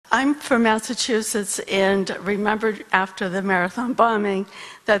I'm from Massachusetts and remembered after the marathon bombing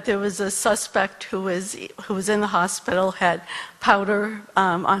that there was a suspect who was in the hospital, had powder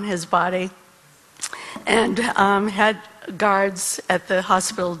on his body, and had guards at the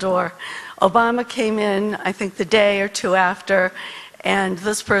hospital door. Obama came in, I think, the day or two after, and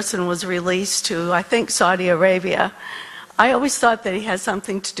this person was released to, I think, Saudi Arabia. I always thought that he had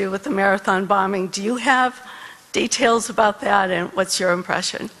something to do with the marathon bombing. Do you have details about that, and what's your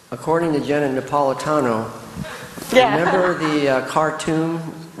impression? According to Jenna Napolitano, remember the Khartoum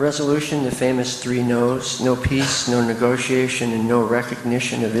resolution, the famous 3 no's: no peace, no negotiation, and no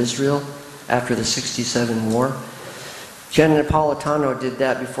recognition of Israel after the '67 war? Jenna Napolitano did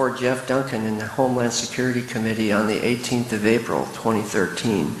that before Jeff Duncan in the Homeland Security Committee on the 18th of April,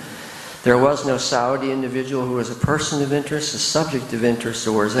 2013. There was no Saudi individual who was a person of interest, a subject of interest,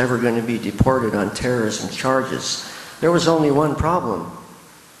 or was ever going to be deported on terrorism charges. There was only one problem.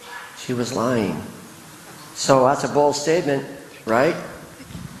 She was lying. So that's a bold statement, right?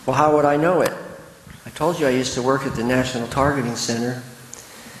 Well, how would I know it? I told you I used to work at the National Targeting Center.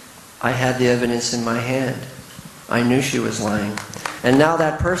 I had the evidence in my hand. I knew she was lying. And now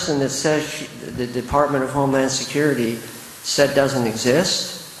that person that says the Department of Homeland Security said doesn't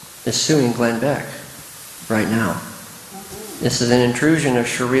exist is suing Glenn Beck right now. This is an intrusion of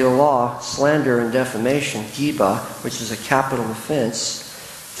Sharia law, slander and defamation, ghibah, which is a capital offense,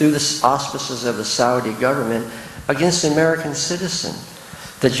 through the auspices of the Saudi government against an American citizen.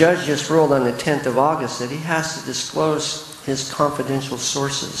 The judge just ruled on the 10th of August that he has to disclose his confidential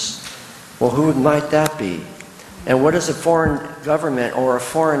sources. Well, who might that be? And what does a foreign government or a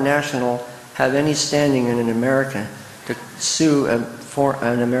foreign national have any standing in an American to sue for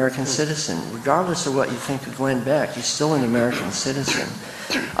an American citizen? Regardless of what you think of Glenn Beck, he's still an American citizen.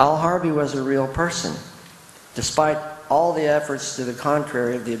 Al-Harbi was a real person. Despite all the efforts to the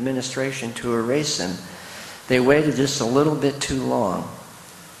contrary of the administration to erase him, they waited just a little bit too long.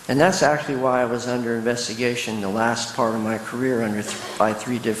 And that's actually why I was under investigation the last part of my career by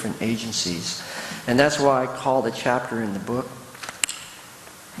 3 different agencies. And that's why I call the chapter in the book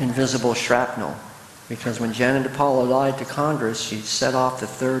Invisible Shrapnel. Because when Janet DePaula lied to Congress, she set off the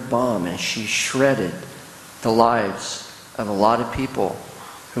 3rd bomb and she shredded the lives of a lot of people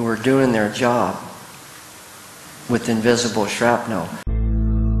who were doing their job with invisible shrapnel.